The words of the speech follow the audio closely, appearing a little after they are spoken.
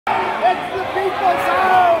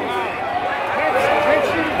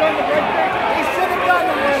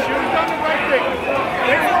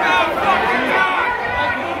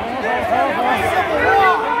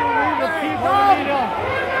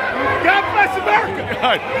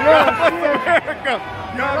God. God bless America.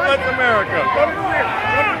 God bless America.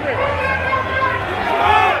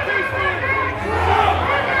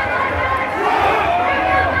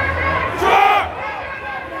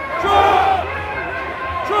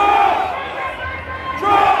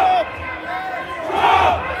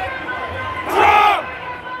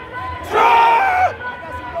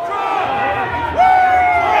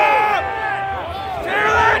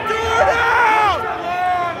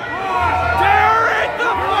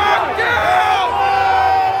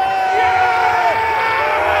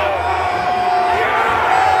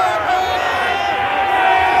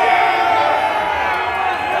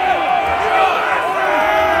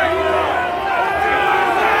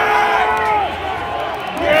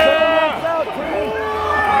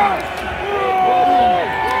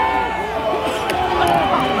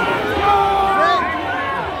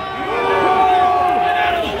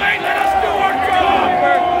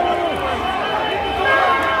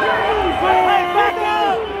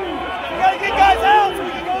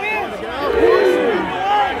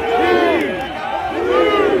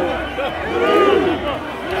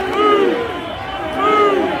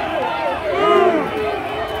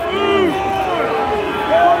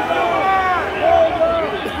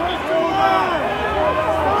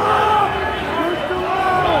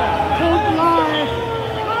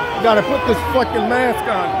 Gotta put this fucking mask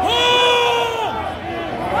on.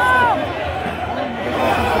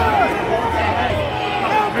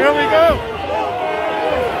 Here we go.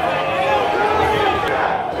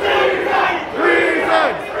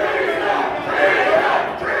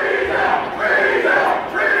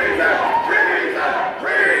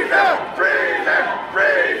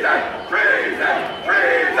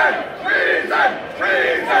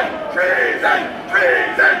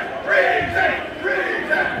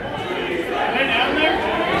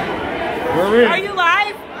 Are you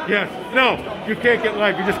live? Yes. No, you can't get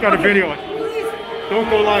live. You just got to video it. Please. Don't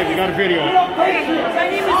go live. You got to video it. Okay.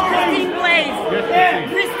 My name is Christine Blaze.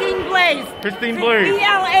 Yes, Christine Blaze. Christine Blaze.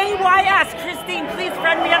 B-L-A-Y-S. Christine, please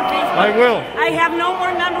friend me on Facebook. I will. I have no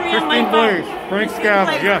more memory on my Christine phone. Blaze. Frank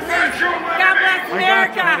Scavo. Yes. God bless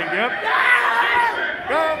America. I got you, yep.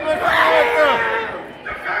 God bless America.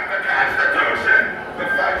 Defend the Constitution.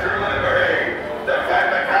 Defend your liberty. Defend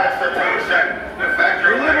the Constitution. Defend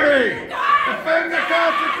your liberty. Defend the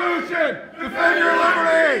Constitution! Defend your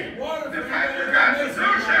liberty! Defend your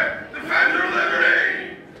Constitution! Defend your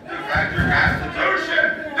liberty! Defend your Constitution!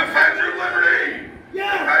 Defend your liberty!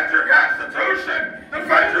 Defend your Constitution!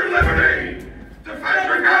 Defend your liberty! Defend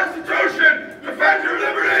your Constitution! Defend your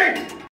liberty!